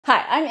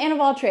Hi, I'm Anna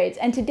of All Trades,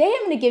 and today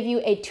I'm going to give you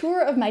a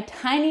tour of my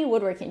tiny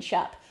woodworking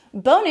shop.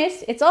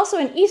 Bonus, it's also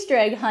an Easter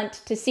egg hunt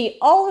to see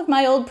all of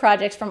my old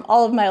projects from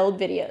all of my old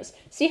videos.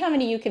 See how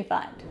many you can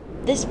find.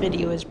 This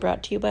video is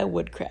brought to you by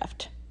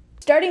Woodcraft.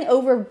 Starting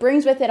over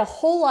brings with it a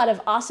whole lot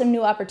of awesome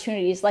new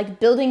opportunities,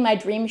 like building my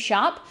dream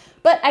shop,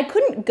 but I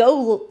couldn't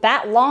go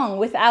that long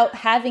without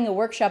having a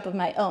workshop of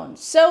my own.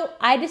 So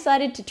I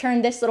decided to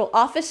turn this little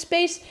office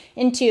space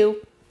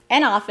into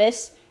an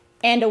office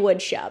and a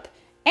wood shop.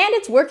 And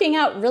it's working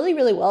out really,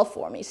 really well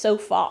for me so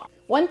far.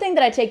 One thing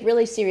that I take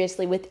really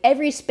seriously with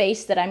every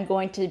space that I'm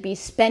going to be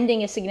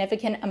spending a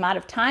significant amount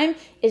of time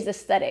is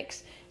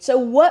aesthetics. So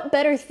what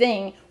better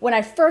thing when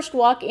I first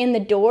walk in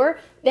the door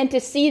than to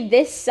see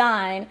this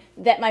sign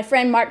that my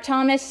friend Mark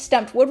Thomas,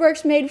 Stumped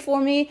Woodworks, made for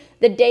me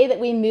the day that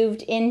we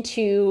moved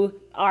into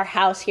our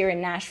house here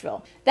in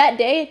Nashville. That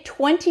day,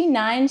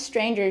 29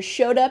 strangers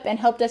showed up and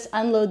helped us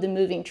unload the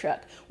moving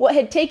truck. What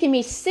had taken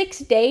me 6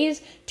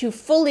 days to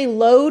fully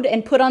load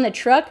and put on the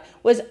truck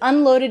was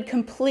unloaded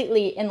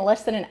completely in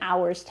less than an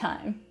hour's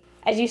time.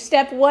 As you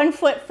step 1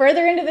 foot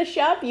further into the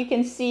shop, you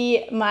can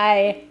see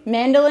my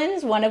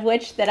mandolins, one of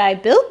which that I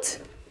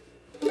built.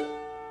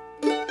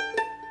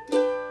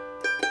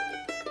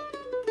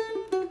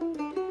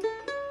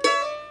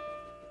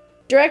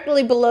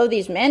 Directly below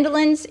these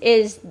mandolins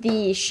is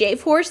the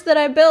shave horse that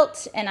I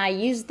built, and I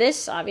use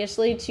this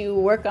obviously to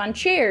work on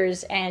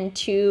chairs and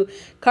to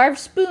carve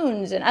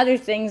spoons and other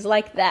things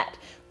like that.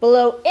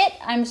 Below it,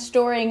 I'm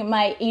storing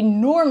my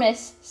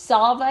enormous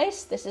saw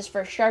vise. This is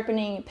for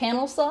sharpening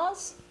panel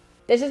saws.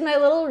 This is my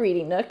little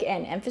reading nook,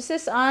 and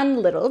emphasis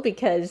on little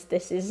because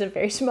this is a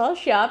very small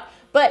shop,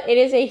 but it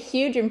is a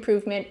huge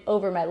improvement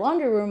over my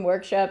laundry room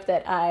workshop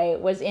that I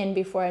was in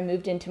before I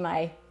moved into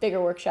my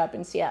bigger workshop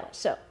in Seattle.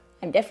 So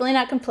I'm definitely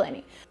not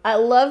complaining. I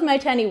love my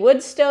tiny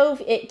wood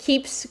stove. It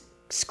keeps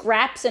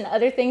scraps and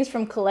other things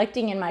from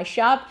collecting in my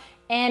shop,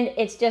 and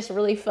it's just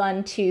really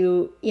fun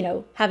to,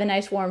 have a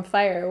nice warm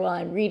fire while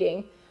I'm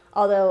reading.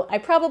 Although I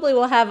probably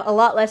will have a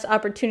lot less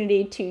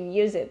opportunity to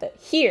use it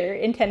here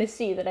in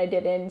Tennessee than I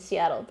did in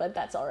Seattle, but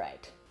that's all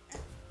right.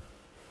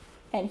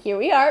 And here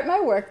we are at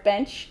my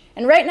workbench.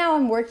 And right now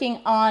I'm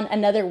working on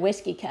another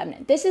whiskey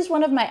cabinet. This is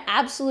one of my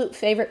absolute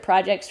favorite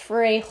projects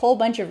for a whole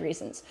bunch of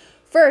reasons.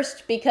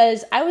 First,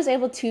 because I was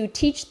able to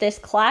teach this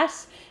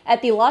class at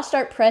the Lost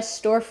Art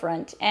Press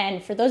storefront.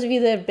 And for those of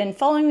you that have been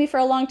following me for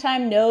a long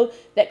time know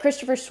that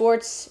Christopher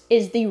Swartz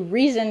is the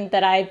reason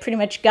that I pretty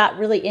much got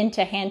really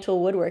into hand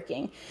tool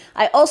woodworking.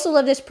 I also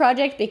love this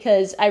project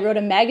because I wrote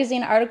a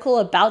magazine article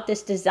about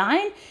this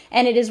design,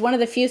 and it is one of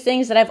the few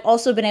things that I've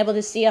also been able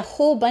to see a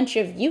whole bunch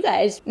of you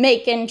guys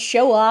make and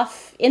show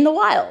off in the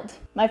wild.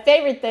 My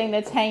favorite thing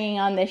that's hanging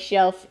on this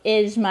shelf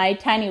is my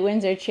tiny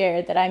Windsor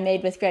chair that I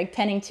made with Greg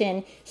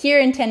Pennington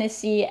here in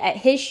Tennessee at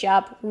his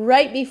shop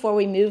right before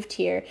we moved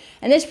here.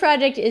 And this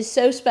project is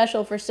so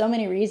special for so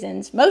many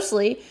reasons,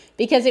 mostly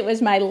because it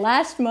was my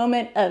last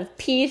moment of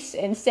peace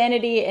and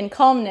sanity and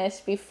calmness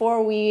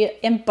before we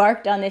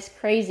embarked on this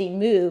crazy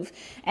move.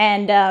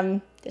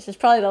 And this is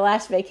probably the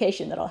last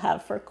vacation that I'll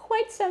have for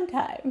quite some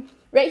time.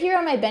 Right here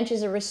on my bench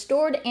is a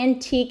restored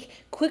antique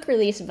quick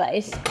release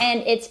vise,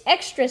 and it's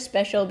extra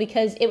special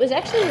because it was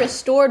actually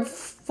restored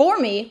for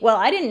me, well,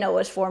 I didn't know it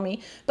was for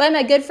me, by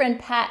my good friend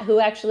Pat, who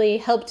actually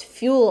helped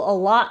fuel a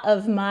lot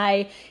of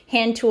my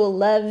hand tool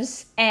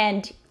loves,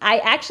 and I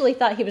actually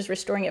thought he was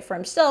restoring it for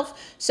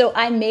himself, so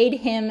I made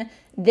him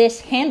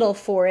this handle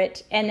for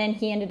it, and then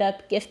he ended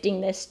up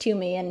gifting this to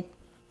me, and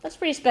that's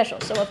pretty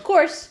special. So of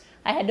course,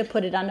 I had to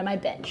put it onto my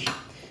bench.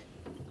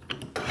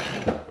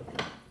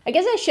 I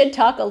guess I should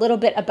talk a little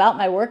bit about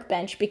my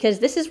workbench because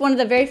this is one of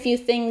the very few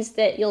things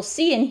that you'll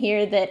see in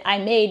here that I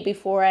made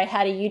before I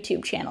had a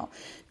YouTube channel.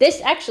 This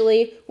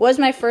actually was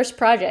my first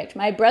project.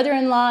 My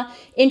brother-in-law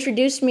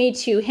introduced me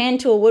to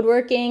hand tool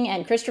woodworking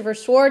and Christopher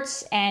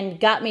Swartz and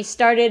got me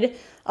started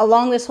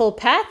along this whole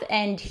path,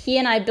 and he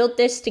and I built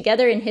this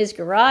together in his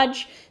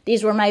garage.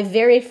 These were my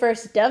very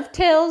first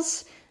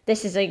dovetails.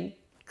 This is a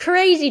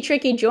crazy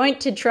tricky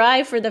joint to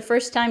try for the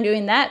first time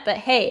doing that, but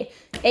hey,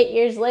 8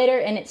 years later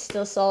and it's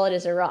still solid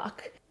as a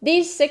rock.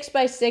 These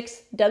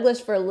 6x6 Douglas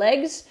fir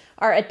legs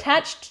are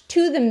attached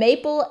to the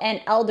maple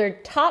and alder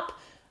top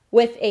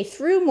with a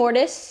through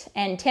mortise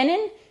and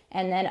tenon,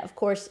 and then of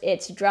course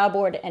it's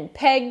drawboard and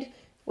pegged,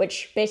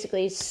 which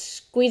basically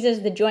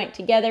squeezes the joint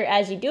together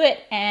as you do it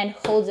and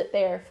holds it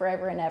there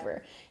forever and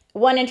ever.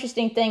 One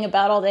interesting thing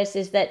about all this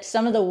is that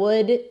some of the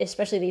wood,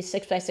 especially these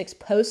 6x6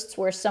 posts,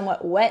 were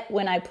somewhat wet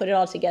when I put it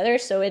all together,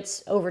 so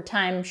it's over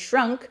time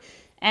shrunk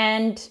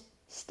and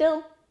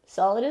still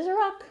solid as a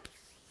rock.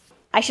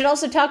 I should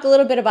also talk a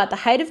little bit about the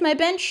height of my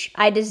bench.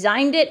 I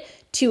designed it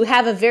to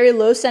have a very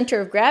low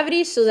center of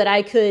gravity so that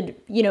I could,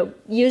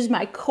 use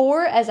my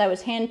core as I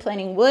was hand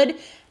planing wood.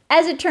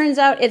 As it turns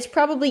out, it's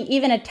probably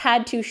even a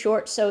tad too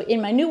short, so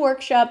in my new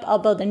workshop, I'll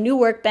build a new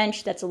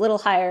workbench that's a little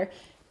higher.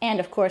 And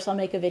of course, I'll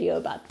make a video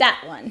about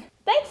that one.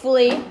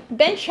 Thankfully,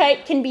 bench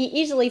height can be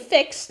easily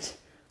fixed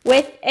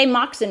with a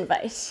Moxon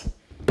vise.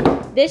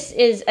 This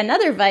is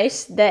another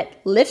vise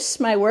that lifts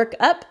my work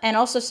up and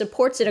also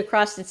supports it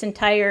across its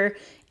entire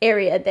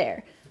area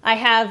there. I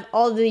have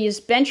all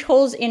these bench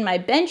holes in my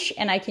bench,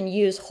 and I can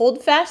use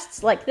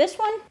holdfasts like this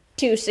one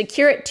to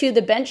secure it to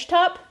the bench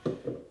top.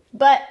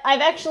 But I've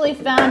actually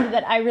found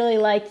that I really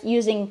like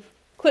using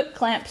quick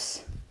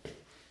clamps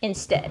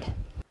instead.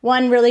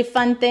 One really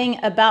fun thing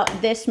about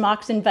this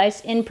Moxon vise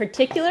in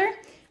particular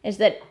is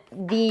that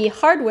the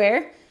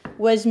hardware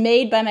was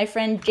made by my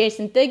friend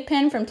Jason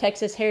Thigpen from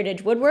Texas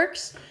Heritage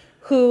Woodworks,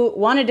 who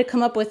wanted to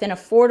come up with an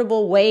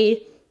affordable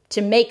way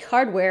to make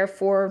hardware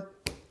for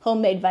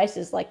homemade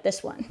vices like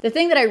this one. The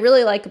thing that I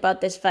really like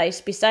about this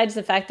vise, besides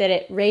the fact that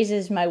it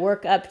raises my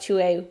work up to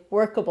a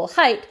workable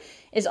height,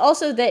 is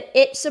also that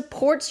it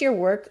supports your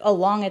work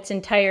along its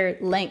entire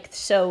length.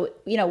 So,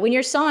 when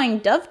you're sawing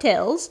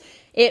dovetails,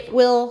 it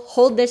will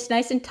hold this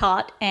nice and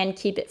taut and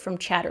keep it from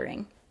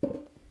chattering.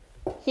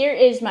 Here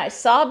is my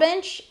saw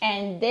bench,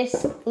 and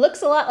this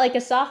looks a lot like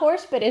a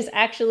sawhorse, but is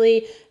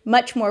actually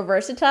much more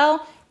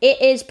versatile.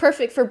 It is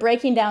perfect for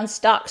breaking down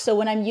stock, so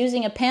when I'm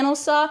using a panel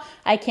saw,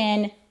 I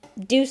can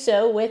do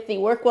so with the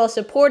work well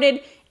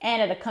supported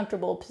and at a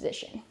comfortable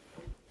position.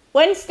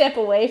 One step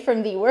away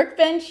from the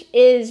workbench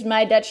is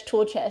my Dutch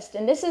tool chest,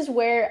 and this is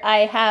where I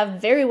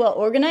have very well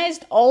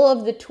organized all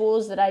of the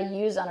tools that I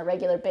use on a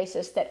regular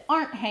basis that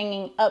aren't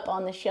hanging up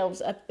on the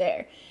shelves up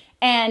there.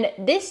 And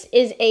this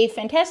is a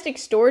fantastic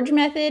storage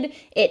method.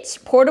 It's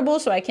portable,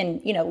 so I can,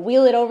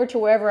 wheel it over to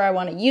wherever I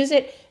want to use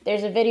it.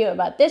 There's a video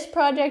about this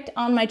project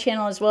on my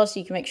channel as well,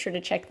 so you can make sure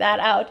to check that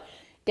out.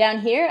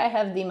 Down here, I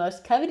have the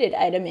most coveted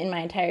item in my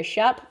entire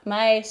shop,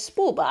 my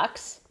spool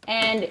box.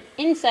 And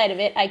inside of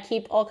it, I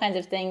keep all kinds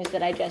of things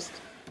that I just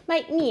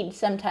might need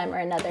sometime or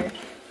another.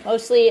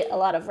 Mostly a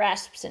lot of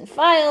rasps and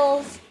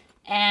files,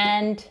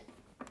 and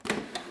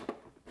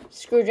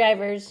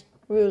screwdrivers,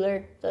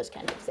 ruler, those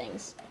kinds of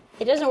things.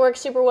 It doesn't work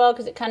super well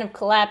because it kind of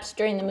collapsed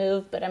during the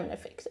move, but I'm going to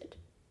fix it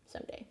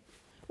someday.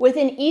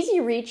 Within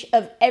easy reach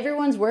of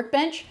everyone's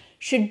workbench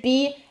should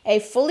be a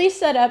fully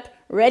set up,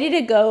 ready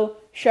to go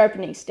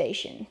sharpening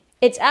station.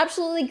 It's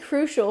absolutely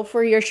crucial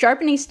for your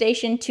sharpening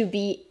station to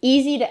be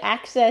easy to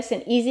access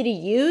and easy to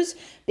use,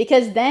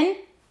 because then,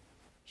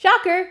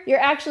 shocker, you're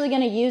actually going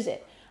to use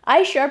it.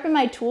 I sharpen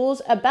my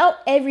tools about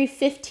every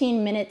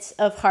 15 minutes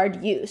of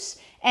hard use.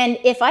 And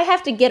if I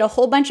have to get a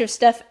whole bunch of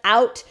stuff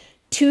out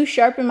to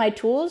sharpen my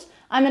tools,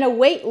 I'm going to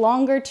wait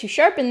longer to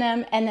sharpen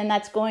them, and then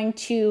that's going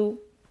to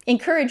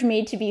encourage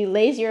me to be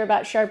lazier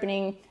about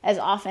sharpening as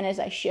often as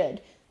I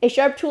should. A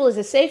sharp tool is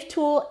a safe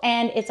tool,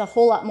 and it's a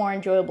whole lot more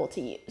enjoyable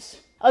to use.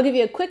 I'll give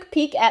you a quick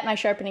peek at my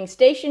sharpening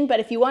station, but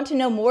if you want to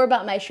know more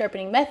about my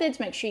sharpening methods,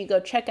 make sure you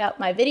go check out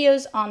my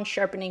videos on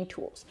sharpening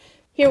tools.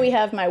 Here we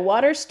have my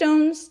water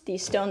stones, the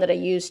stone that I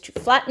use to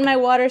flatten my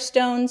water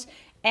stones,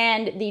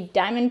 and the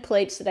diamond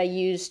plates that I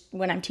use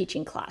when I'm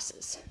teaching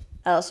classes.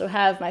 I also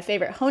have my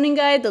favorite honing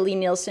guide, the Lee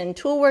Nielsen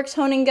Toolworks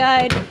honing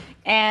guide,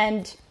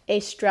 and a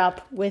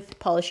strap with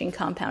polishing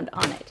compound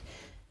on it.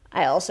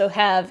 I also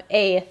have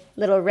a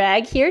little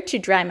rag here to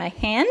dry my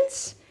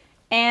hands,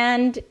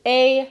 and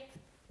a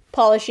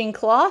polishing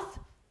cloth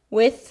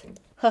with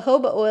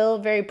jojoba oil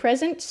very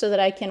present so that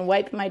I can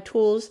wipe my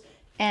tools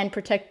and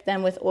protect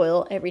them with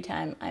oil every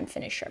time I'm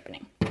finished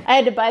sharpening. I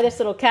had to buy this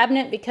little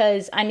cabinet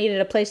because I needed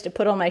a place to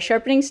put all my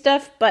sharpening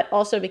stuff, but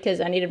also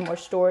because I needed more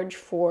storage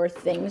for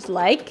things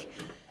like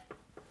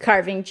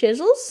carving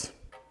chisels,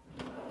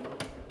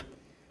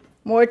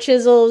 more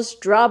chisels,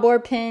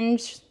 drawbore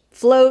pins,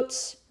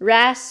 floats,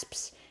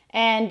 rasps,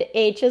 and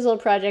a chisel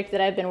project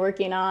that I've been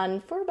working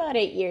on for about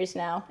 8 years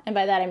now. And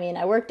by that I mean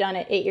I worked on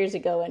it 8 years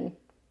ago and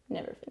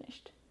never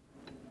finished.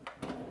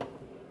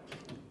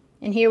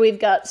 And here we've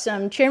got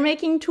some chair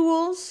making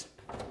tools.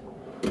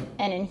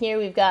 And in here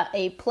we've got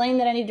a plane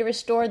that I need to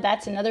restore.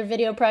 That's another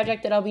video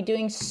project that I'll be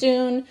doing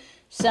soon.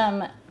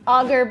 Some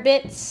auger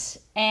bits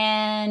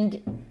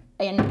and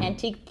an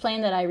antique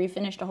plane that I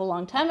refinished a whole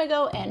long time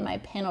ago, and my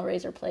panel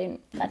razor plane.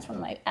 That's one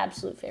of my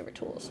absolute favorite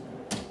tools.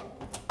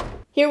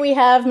 Here we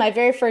have my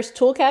very first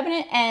tool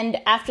cabinet,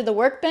 and after the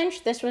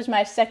workbench, this was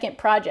my second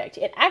project.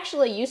 It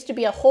actually used to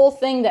be a whole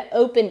thing that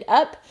opened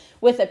up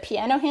with a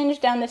piano hinge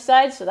down the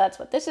side, so that's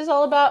what this is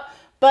all about.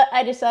 But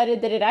I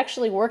decided that it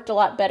actually worked a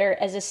lot better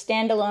as a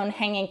standalone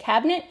hanging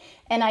cabinet,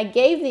 and I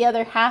gave the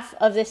other half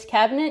of this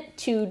cabinet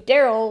to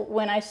Daryl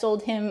when I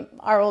sold him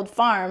our old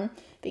farm,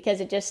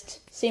 because it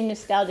just seemed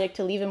nostalgic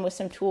to leave him with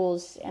some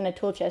tools and a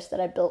tool chest that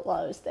I built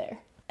while I was there.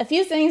 A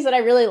few things that I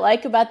really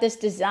like about this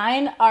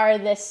design are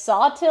this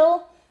saw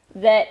till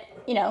that,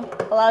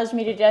 allows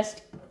me to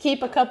just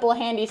keep a couple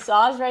handy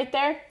saws right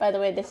there. By the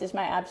way, this is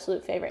my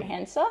absolute favorite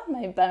hand saw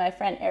made by my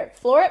friend Eric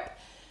Florup.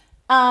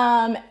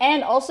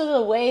 And also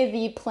the way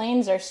the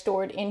planes are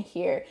stored in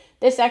here.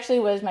 This actually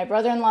was my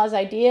brother-in-law's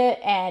idea,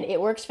 and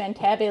it works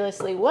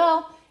fantabulously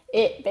well.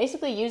 It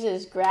basically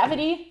uses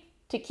gravity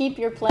to keep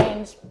your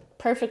planes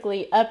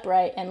perfectly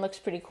upright and looks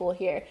pretty cool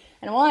here.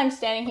 And while I'm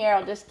standing here,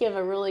 I'll just give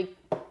a really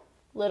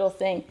little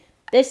thing.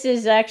 This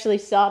is actually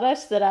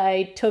sawdust that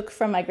I took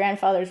from my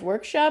grandfather's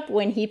workshop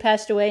when he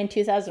passed away in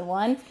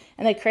 2001.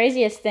 And the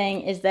craziest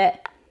thing is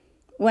that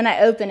when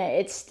I open it,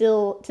 it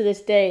still, to this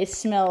day,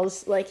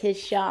 smells like his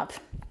shop.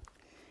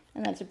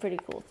 And that's a pretty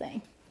cool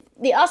thing.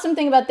 The awesome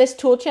thing about this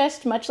tool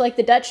chest, much like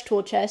the Dutch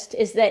tool chest,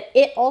 is that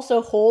it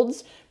also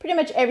holds pretty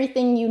much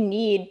everything you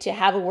need to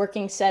have a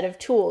working set of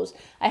tools.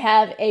 I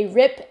have a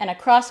rip and a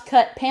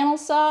cross-cut panel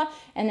saw,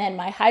 and then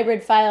my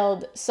hybrid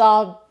filed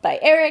saw by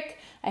Eric.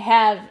 I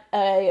have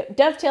a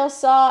dovetail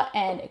saw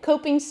and a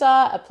coping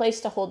saw, a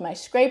place to hold my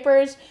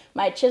scrapers.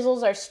 My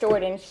chisels are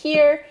stored in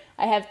here.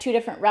 I have 2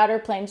 different router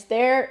planes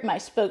there, my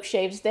spoke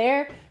shaves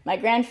there, my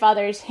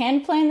grandfather's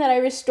hand plane that I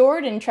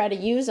restored and try to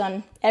use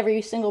on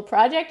every single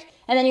project.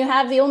 And then you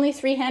have the only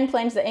 3 hand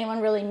planes that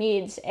anyone really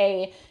needs,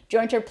 a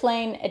jointer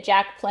plane, a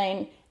jack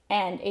plane,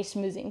 and a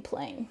smoothing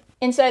plane.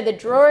 Inside the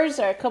drawers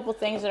are a couple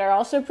things that are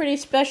also pretty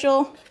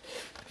special.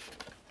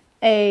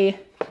 A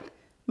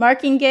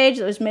marking gauge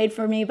that was made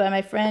for me by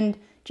my friend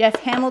Jeff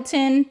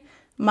Hamilton,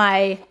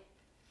 my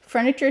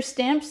furniture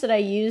stamps that I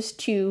use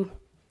to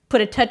put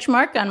a touch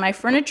mark on my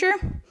furniture,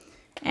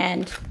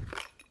 and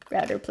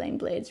router plane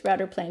blades.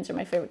 Router planes are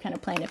my favorite kind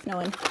of plane if no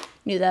one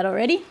knew that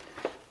already.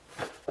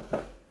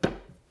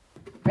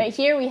 Right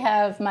here we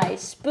have my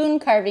spoon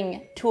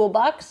carving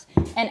toolbox,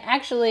 and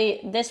actually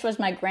this was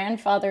my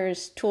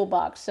grandfather's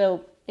toolbox.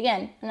 So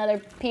again,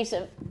 another piece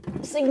of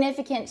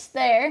significance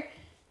there.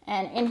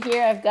 And in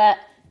here I've got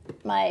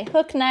my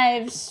hook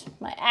knives,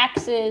 my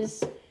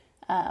axes,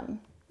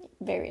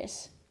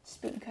 various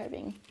spoon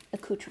carving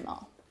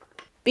accoutrements.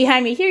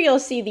 Behind me here, you'll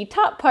see the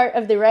top part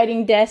of the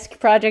writing desk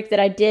project that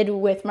I did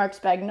with Mark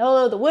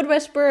Spagnolo, the wood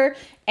whisperer,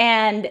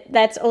 and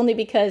that's only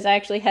because I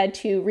actually had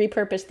to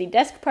repurpose the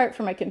desk part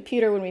for my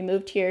computer when we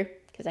moved here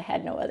because I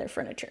had no other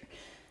furniture.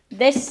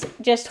 This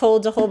just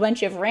holds a whole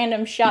bunch of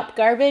random shop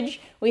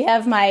garbage. We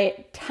have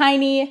my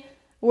tiny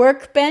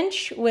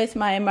workbench with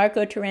my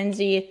Marco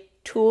Terenzi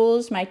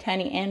tools, my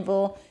tiny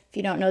anvil. If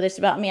you don't know this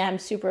about me, I'm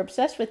super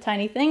obsessed with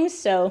tiny things,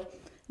 so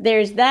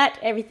there's that.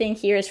 Everything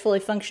here is fully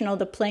functional.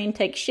 The plane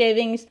takes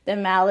shavings. The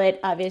mallet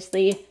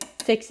obviously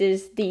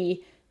fixes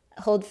the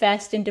hold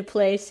fast into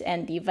place,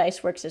 and the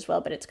vise works as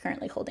well, but it's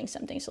currently holding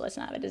something, so let's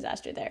not have a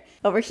disaster there.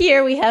 Over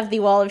here, we have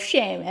the wall of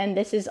shame, and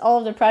this is all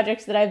of the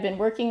projects that I've been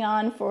working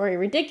on for a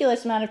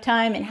ridiculous amount of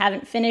time and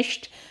haven't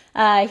finished.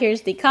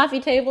 Here's the coffee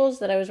tables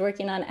that I was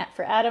working on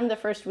for Adam the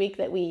first week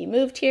that we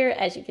moved here.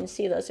 As you can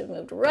see, those have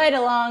moved right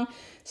along.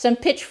 Some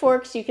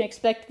pitchforks. You can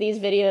expect these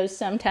videos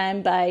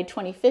sometime by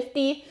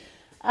 2050.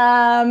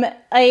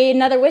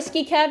 Another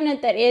whiskey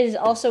cabinet that is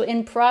also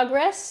in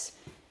progress.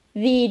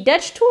 The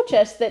Dutch tool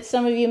chest that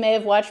some of you may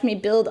have watched me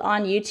build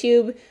on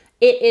YouTube,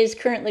 it is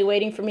currently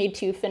waiting for me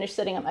to finish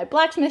setting up my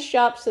blacksmith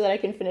shop so that I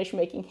can finish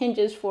making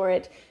hinges for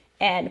it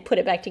and put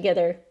it back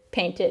together,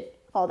 paint it,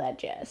 all that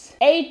jazz.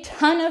 A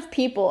ton of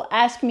people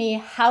ask me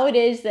how it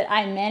is that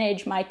I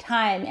manage my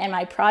time and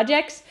my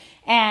projects,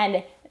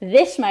 and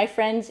this, my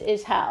friends,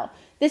 is how.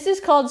 This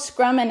is called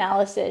Scrum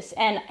analysis,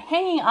 and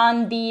hanging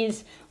on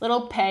these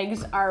little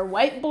pegs are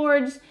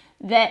whiteboards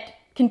that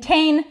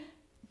contain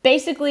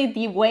basically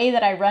the way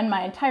that I run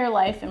my entire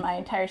life and my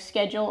entire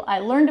schedule. I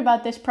learned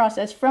about this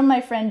process from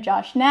my friend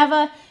Josh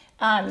Nava.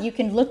 You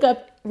can look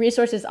up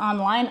resources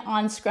online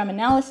on Scrum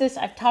analysis.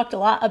 I've talked a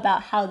lot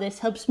about how this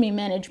helps me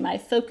manage my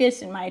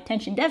focus and my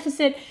attention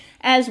deficit,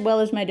 as well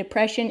as my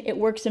depression. It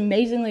works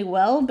amazingly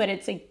well, but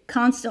it's a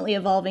constantly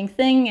evolving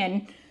thing,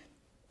 and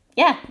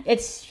yeah,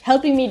 it's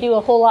helping me do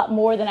a whole lot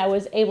more than I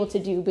was able to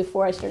do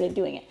before I started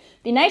doing it.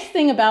 The nice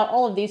thing about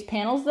all of these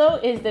panels, though,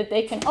 is that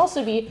they can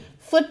also be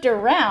flipped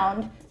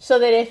around so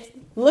that if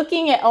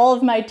looking at all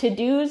of my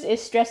to-dos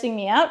is stressing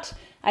me out,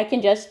 I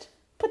can just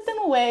put them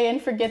away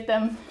and forget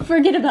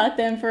about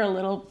them for a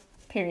little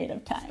period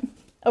of time.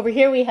 Over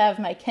here we have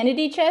my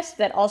Kennedy chest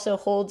that also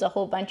holds a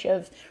whole bunch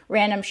of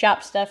random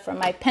shop stuff from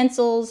my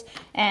pencils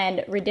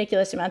and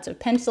ridiculous amounts of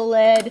pencil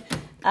lead.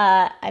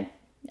 I'm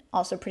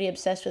also pretty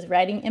obsessed with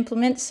writing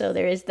implements, so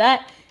there is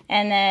that.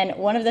 And then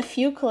one of the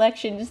few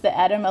collections that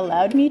Adam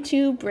allowed me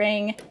to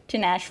bring to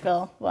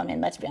Nashville. Well, I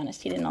mean, let's be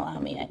honest, he didn't allow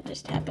me. It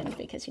just happened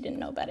because he didn't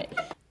know about it.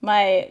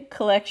 My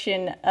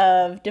collection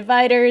of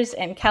dividers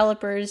and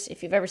calipers.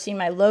 If you've ever seen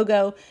my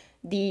logo,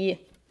 the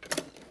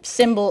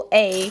symbol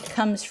A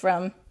comes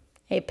from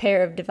a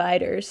pair of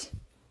dividers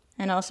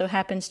and also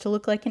happens to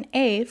look like an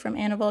A from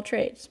Anne of All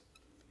Trades.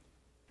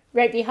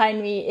 Right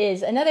behind me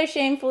is another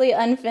shamefully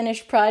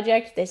unfinished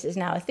project. This is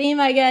now a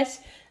theme, I guess.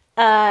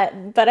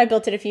 But I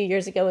built it a few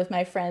years ago with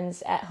my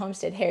friends at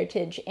Homestead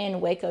Heritage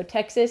in Waco,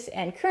 Texas.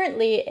 And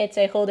currently it's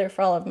a holder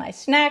for all of my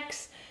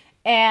snacks.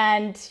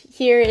 And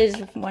here is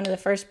one of the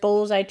first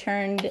bowls I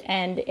turned,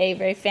 and a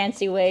very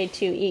fancy way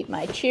to eat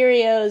my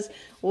Cheerios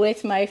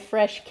with my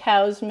fresh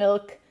cow's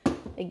milk.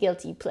 A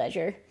guilty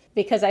pleasure,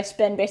 because I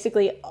spend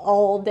basically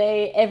all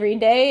day, every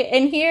day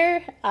in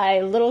here.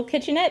 Little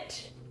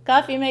kitchenette,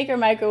 coffee maker,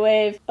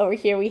 microwave. Over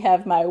here we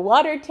have my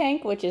water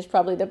tank, which is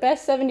probably the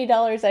best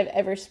 $70 I've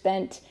ever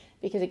spent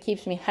because it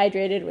keeps me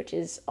hydrated, which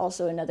is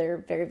also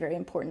another very, very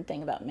important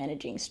thing about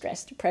managing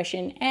stress,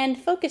 depression, and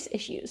focus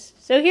issues.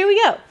 So here we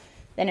go.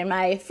 Then in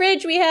my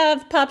fridge we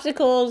have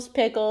popsicles,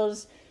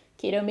 pickles,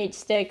 keto meat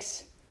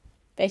sticks,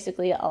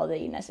 basically all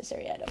the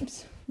necessary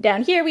items.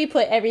 Down here, we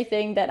put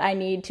everything that I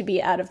need to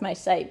be out of my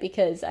sight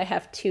because I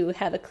have to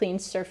have a clean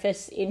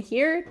surface in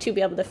here to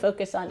be able to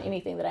focus on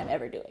anything that I'm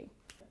ever doing.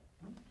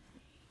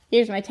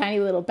 Here's my tiny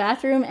little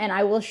bathroom, and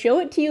I will show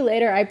it to you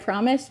later, I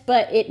promise,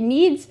 but it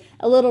needs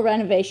a little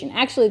renovation.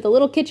 Actually, the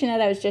little kitchenette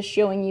I was just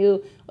showing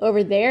you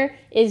over there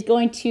is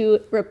going to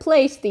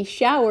replace the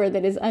shower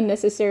that is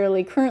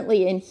unnecessarily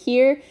currently in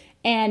here,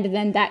 and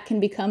then that can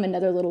become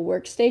another little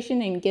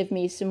workstation and give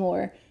me some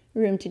more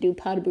room to do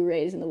pot de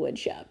bourrées in the wood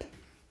shop.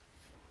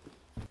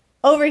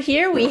 Over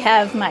here we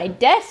have my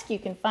desk. You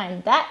can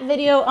find that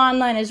video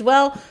online as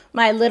well.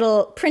 My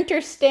little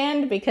printer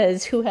stand,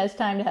 because who has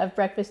time to have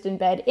breakfast in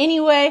bed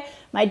anyway?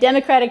 My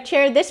democratic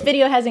chair. This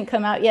video hasn't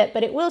come out yet,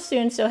 but it will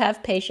soon, so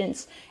have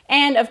patience.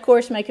 And of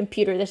course my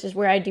computer. This is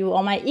where I do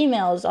all my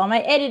emails, all my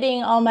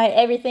editing, all my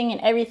everything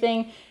and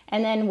everything.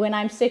 And then when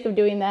I'm sick of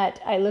doing that,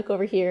 I look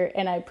over here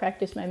and I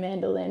practice my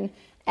mandolin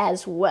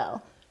as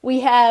well. We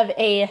have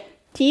a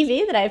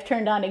TV that I've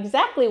turned on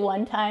exactly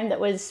one time that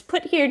was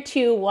put here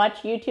to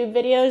watch YouTube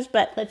videos,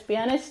 but let's be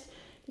honest,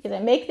 because I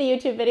make the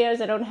YouTube videos,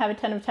 I don't have a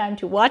ton of time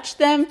to watch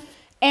them.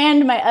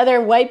 And my other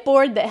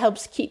whiteboard that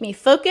helps keep me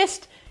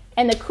focused.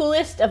 And the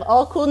coolest of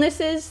all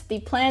coolnesses, the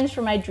plans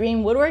for my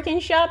dream woodworking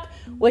shop,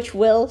 which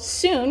will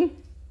soon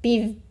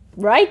be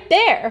right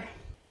there.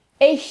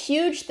 A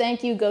huge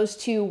thank you goes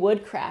to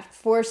Woodcraft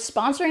for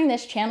sponsoring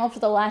this channel for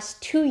the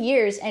last 2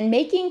 years and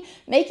making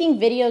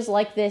videos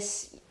like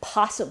this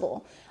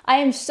possible. I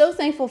am so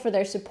thankful for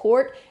their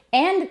support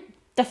and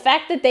the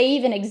fact that they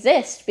even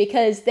exist,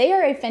 because they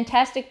are a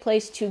fantastic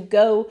place to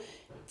go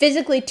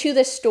physically to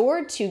the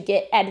store to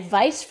get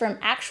advice from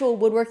actual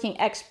woodworking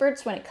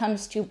experts when it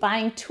comes to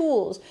buying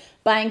tools,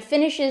 buying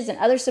finishes, and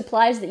other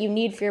supplies that you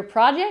need for your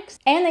projects.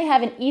 And they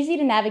have an easy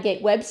to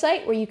navigate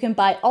website where you can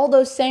buy all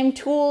those same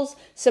tools,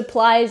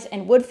 supplies,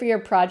 and wood for your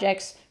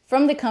projects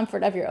from the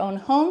comfort of your own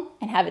home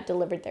and have it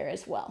delivered there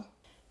as well.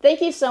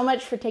 Thank you so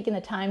much for taking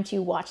the time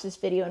to watch this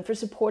video and for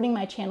supporting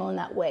my channel in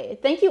that way.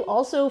 Thank you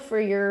also for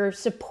your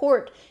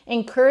support,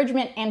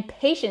 encouragement, and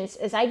patience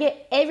as I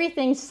get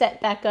everything set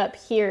back up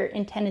here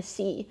in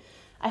Tennessee.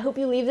 I hope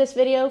you leave this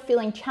video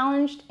feeling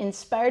challenged,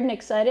 inspired, and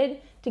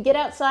excited to get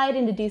outside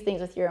and to do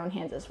things with your own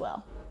hands as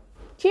well.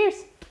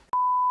 Cheers!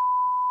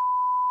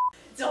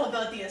 It's all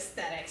about the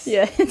aesthetics.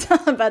 Yeah, it's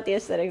all about the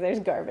aesthetics. There's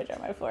garbage on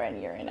my floor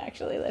and urine,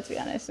 actually, let's be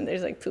honest, and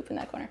there's like poop in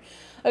that corner.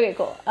 Okay,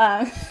 cool.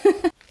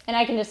 And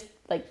I can just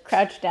like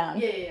crouch down.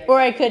 Yeah. Or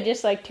I could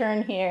just like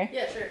turn here.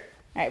 Yeah, sure.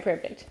 All right,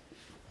 perfect.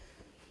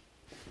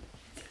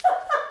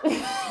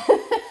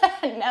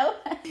 No?